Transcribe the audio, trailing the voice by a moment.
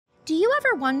Do you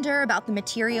ever wonder about the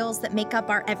materials that make up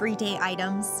our everyday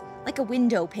items, like a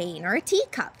window pane or a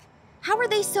teacup? How are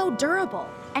they so durable?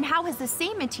 And how has the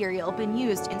same material been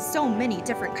used in so many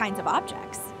different kinds of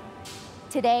objects?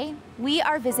 Today, we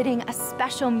are visiting a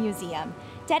special museum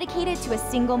dedicated to a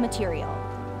single material,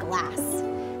 glass.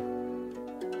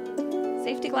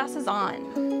 Safety glasses on.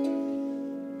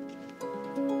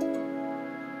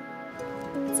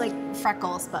 It's like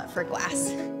freckles, but for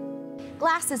glass.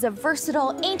 Glass is a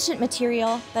versatile, ancient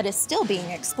material that is still being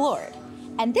explored.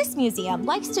 And this museum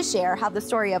likes to share how the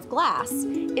story of glass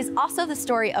is also the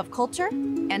story of culture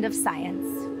and of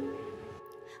science.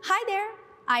 Hi there,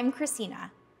 I'm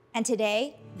Chrisena, and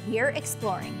today we're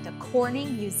exploring the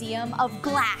Koren Museum of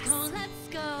Glass. Let's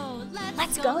go,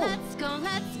 Let's go. let's go,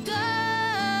 let's go,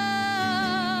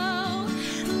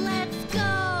 let's go.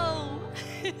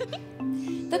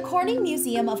 The Koren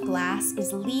Museum of Glass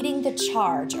is leading the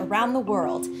charge around the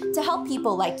world to help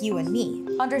people like you and me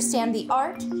understand the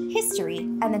art, history,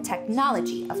 and the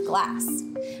technology of glass.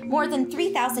 More than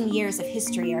 3,000 years of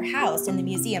history are housed in the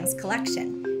museum's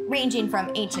collection, ranging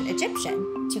from ancient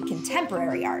Egyptian to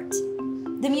contemporary art.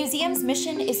 The museum's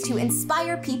mission is to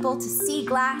inspire people to see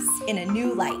glass in a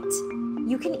new light.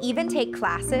 You can even take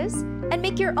classes and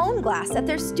make your own glass at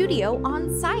their studio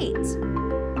on site.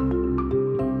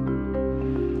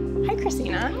 Hi,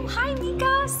 Chrisena. Oh, hi,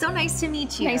 Mika. So nice to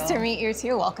meet you. Nice to meet you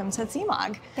too. Welcome to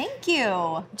CMOG. Thank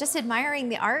you. Just admiring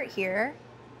the art here.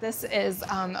 This is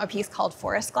a piece called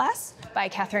Forest Glass by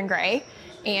Catherine Gray,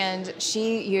 and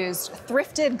she used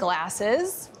thrifted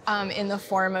glasses in the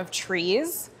form of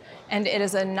trees, and it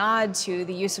is a nod to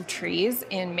the use of trees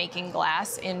in making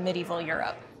glass in medieval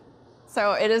Europe.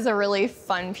 So it is a really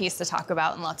fun piece to talk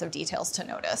about and lots of details to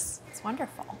notice. It's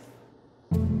wonderful.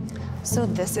 So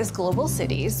this is Global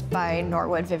Cities by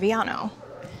Norwood Viviano.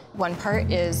 One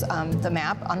part is the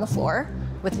map on the floor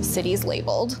with cities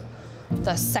labeled.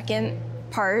 The second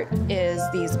part is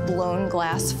these blown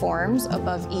glass forms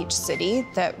above each city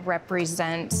that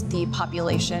represent the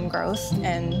population growth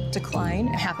and decline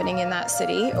happening in that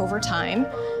city over time.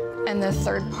 And the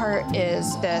third part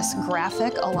is this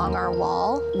graphic along our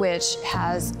wall, which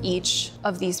has each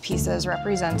of these pieces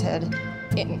represented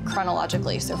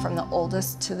chronologically, so from the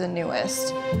oldest to the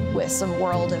newest, with some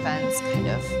world events kind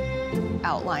of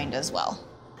outlined as well.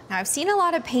 Now, I've seen a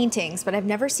lot of paintings, but I've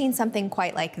never seen something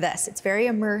quite like this. It's very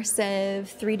immersive,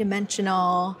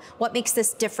 three-dimensional. What makes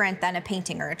this different than a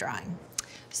painting or a drawing?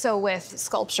 So with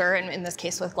sculpture, and in this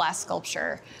case with glass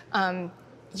sculpture,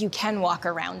 you can walk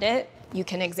around it. You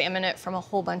can examine it from a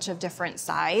whole bunch of different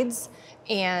sides.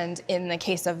 And in the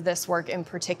case of this work in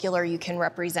particular, you can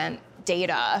represent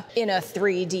data in a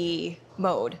 3D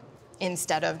mode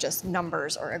instead of just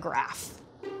numbers or a graph.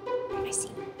 I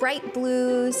see bright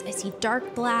blues, I see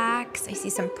dark blacks, I see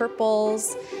some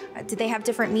purples. Do they have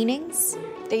different meanings?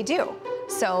 They do.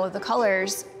 So the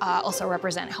colors also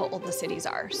represent how old the cities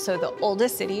are. So the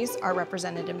oldest cities are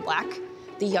represented in black,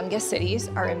 the youngest cities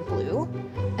are in blue,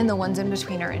 and the ones in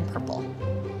between are in purple.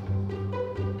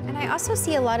 And I also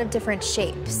see a lot of different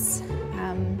shapes.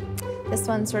 This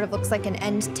one sort of looks like an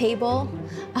end table.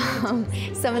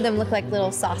 Some of them look like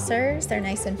little saucers. They're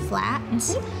nice and flat.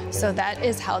 So that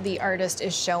is how the artist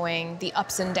is showing the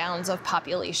ups and downs of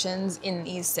populations in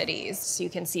these cities. So you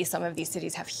can see some of these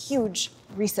cities have huge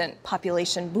recent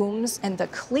population booms, and the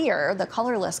clear, the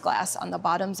colorless glass on the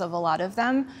bottoms of a lot of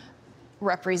them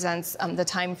represents the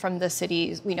time from the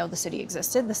cities. We know the city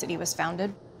existed, the city was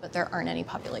founded, but there aren't any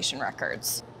population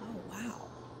records.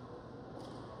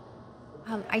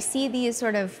 I see these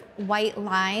sort of white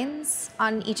lines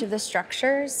on each of the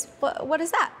structures. What is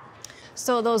that?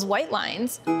 So those white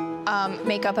lines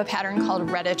make up a pattern called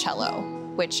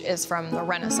reticello, which is from the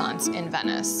Renaissance in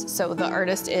Venice. So the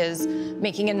artist is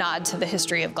making a nod to the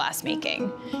history of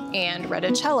glassmaking. And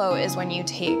reticello is when you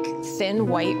take thin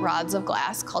white rods of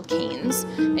glass called canes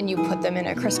and you put them in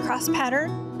a crisscross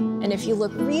pattern. And if you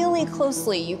look really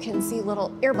closely, you can see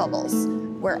little air bubbles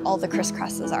where all the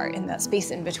crisscrosses are in the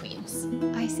space in betweens.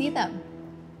 I see them.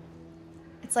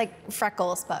 It's like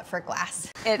freckles, but for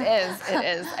glass. It is, it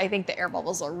is. I think the air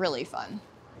bubbles are really fun.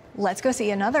 Let's go see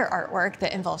another artwork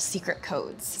that involves secret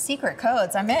codes. Secret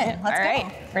codes, I'm in. Let's go. All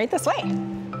right, right this way.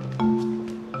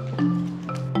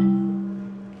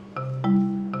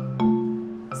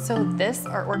 So this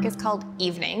artwork is called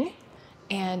Evening,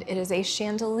 and it is a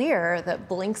chandelier that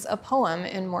blinks a poem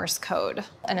in Morse code.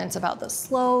 And it's about the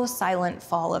slow, silent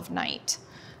fall of night.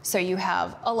 So you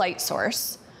have a light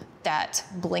source that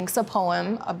blinks a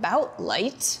poem about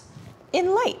light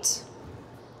in light.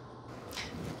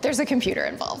 There's a computer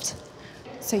involved.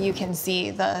 So you can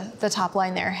see the top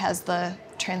line there has the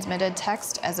transmitted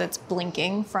text as it's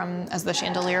blinking as the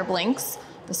chandelier blinks.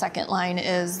 The second line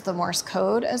is the Morse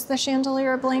code as the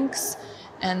chandelier blinks.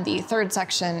 And the third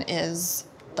section is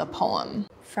the poem.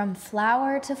 From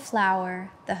flower to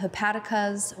flower, the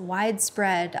hepaticas,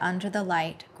 widespread under the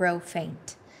light, grow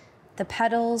faint. The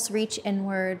petals reach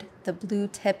inward, the blue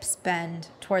tips bend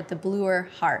toward the bluer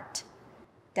heart.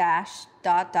 Dash,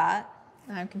 dot, dot.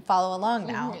 I can follow along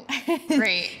now.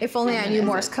 Great. If only I knew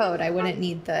Morse code, I wouldn't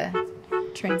need the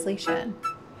translation.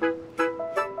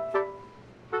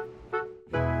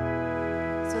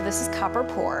 So this is copper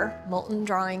pour, molten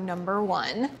drawing number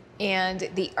 1. And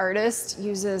the artist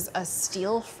uses a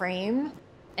steel frame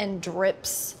and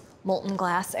drips molten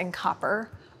glass and copper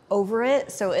over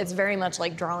it. So it's very much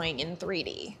like drawing in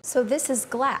 3D. So this is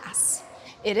glass.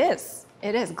 It is.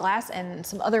 It is glass and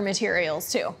some other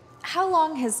materials too. How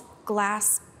long has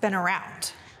glass been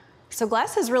around? So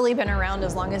glass has really been around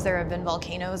as long as there have been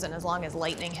volcanoes and as long as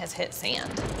lightning has hit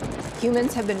sand.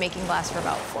 Humans have been making glass for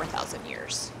about 4,000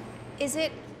 years. Is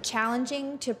it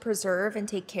challenging to preserve and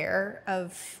take care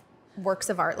of works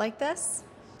of art like this?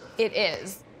 It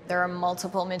is. There are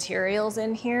multiple materials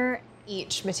in here.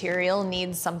 Each material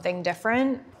needs something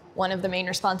different. One of the main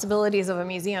responsibilities of a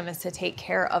museum is to take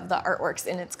care of the artworks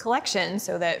in its collection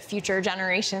so that future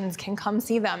generations can come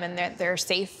see them and that they're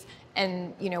safe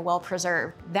and well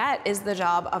preserved. That is the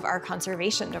job of our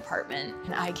conservation department.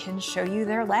 And I can show you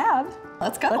their lab.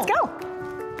 Let's go. Let's go.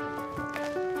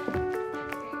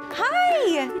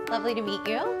 Hi, lovely to meet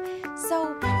you.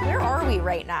 So where are we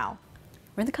right now?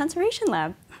 We're in the conservation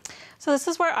lab. So this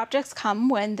is where objects come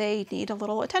when they need a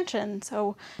little attention.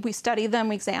 So we study them,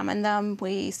 we examine them,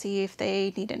 we see if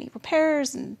they need any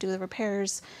repairs and do the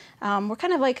repairs. We're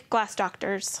kind of like glass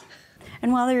doctors.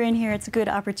 And while they're in here, it's a good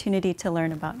opportunity to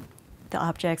learn about the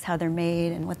objects, how they're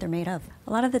made, and what they're made of.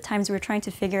 A lot of the times we're trying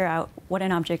to figure out what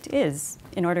an object is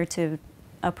in order to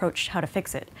approach how to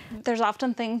fix it. There's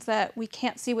often things that we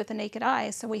can't see with the naked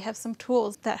eye, so we have some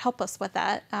tools that help us with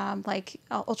that, like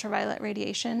ultraviolet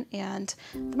radiation and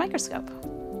the microscope.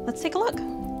 Let's take a look.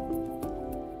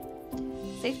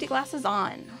 Safety glasses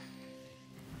on.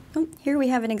 Here we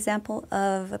have an example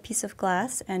of a piece of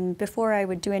glass, and before I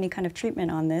would do any kind of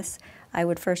treatment on this, I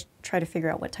would first try to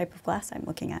figure out what type of glass I'm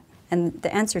looking at. And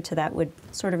the answer to that would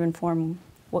sort of inform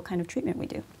what kind of treatment we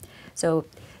do. So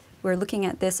we're looking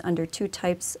at this under 2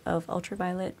 types of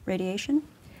ultraviolet radiation.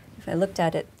 If I looked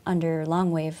at it under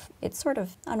long wave, it's sort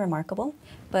of unremarkable,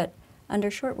 but under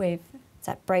short wave, it's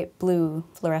that bright blue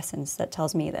fluorescence that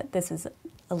tells me that this is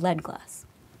a lead glass.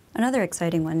 Another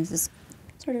exciting one is this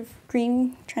sort of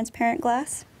green transparent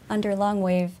glass. Under long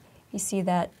wave, you see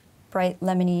that bright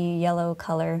lemony yellow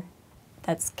color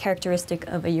that's characteristic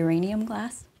of a uranium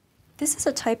glass. This is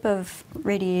a type of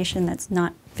radiation that's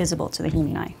not visible to the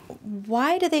human eye.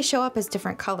 Why do they show up as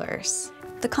different colors?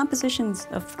 The compositions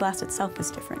of glass itself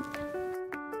is different.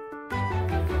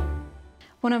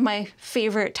 One of my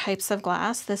favorite types of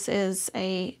glass, this was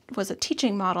a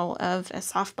teaching model of a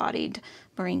soft-bodied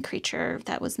marine creature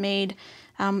that was made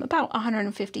about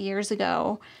 150 years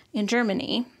ago in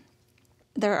Germany.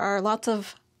 There are lots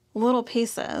of little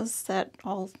pieces that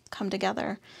all come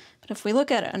together, but if we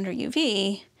look at it under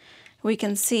UV, we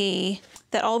can see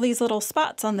that all these little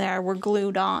spots on there were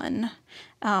glued on,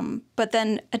 but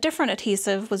then a different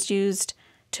adhesive was used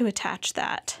to attach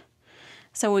that.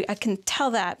 So I can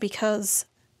tell that because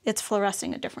it's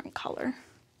fluorescing a different color.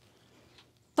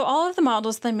 So all of the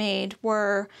models they made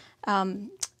were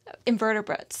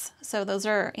invertebrates. So those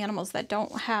are animals that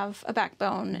don't have a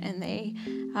backbone, and they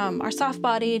are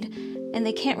soft-bodied, and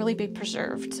they can't really be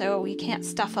preserved. So you can't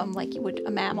stuff them like you would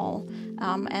a mammal.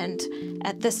 And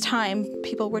at this time,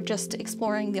 people were just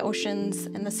exploring the oceans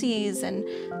and the seas and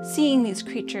seeing these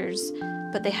creatures,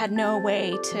 but they had no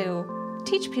way to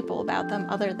teach people about them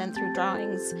other than through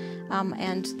drawings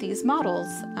and these models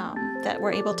that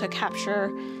were able to capture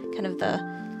kind of the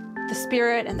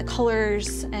spirit and the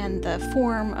colors and the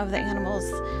form of the animals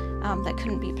that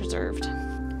couldn't be preserved.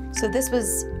 So this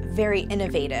was very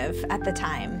innovative at the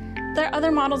time. There are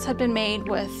other models have been made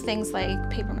with things like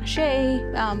paper mache,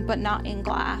 but not in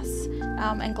glass.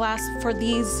 And glass for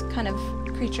these kind of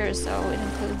creatures, so it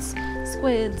includes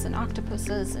squids and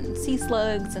octopuses and sea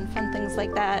slugs and fun things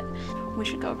like that. We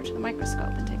should go over to the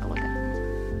microscope and take a look at it.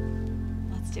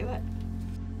 Let's do it.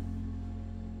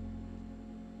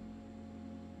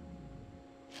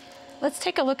 Let's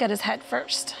take a look at his head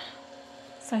first.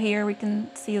 So here we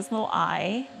can see his little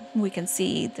eye. We can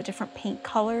see the different paint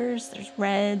colors. There's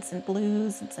reds and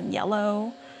blues and some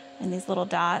yellow and these little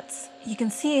dots. You can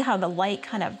see how the light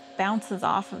kind of bounces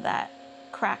off of that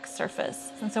cracked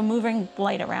surface. And so moving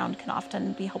light around can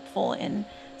often be helpful in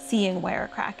seeing where a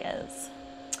crack is.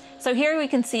 So here we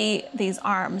can see these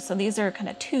arms. So these are kind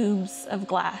of tubes of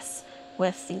glass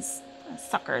with these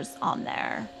suckers on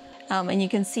there. And you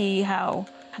can see how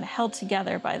kind of held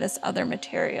together by this other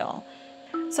material.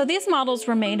 So these models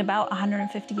were made about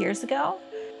 150 years ago.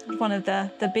 One of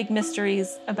the big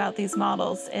mysteries about these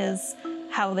models is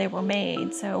how they were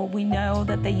made. So we know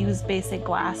that they use basic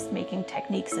glass making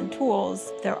techniques and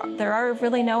tools. There are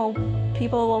really no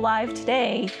people alive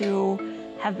today who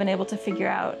have been able to figure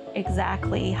out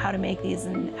exactly how to make these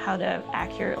and how to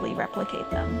accurately replicate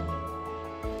them.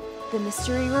 The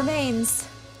mystery remains.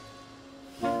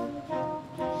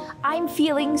 I'm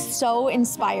feeling so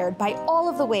inspired by all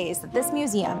of the ways that this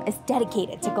museum is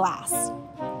dedicated to glass.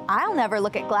 I'll never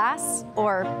look at glass,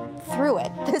 or through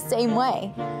it, the same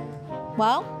way.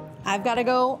 Well, I've got to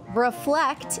go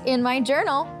reflect in my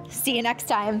journal. See you next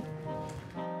time.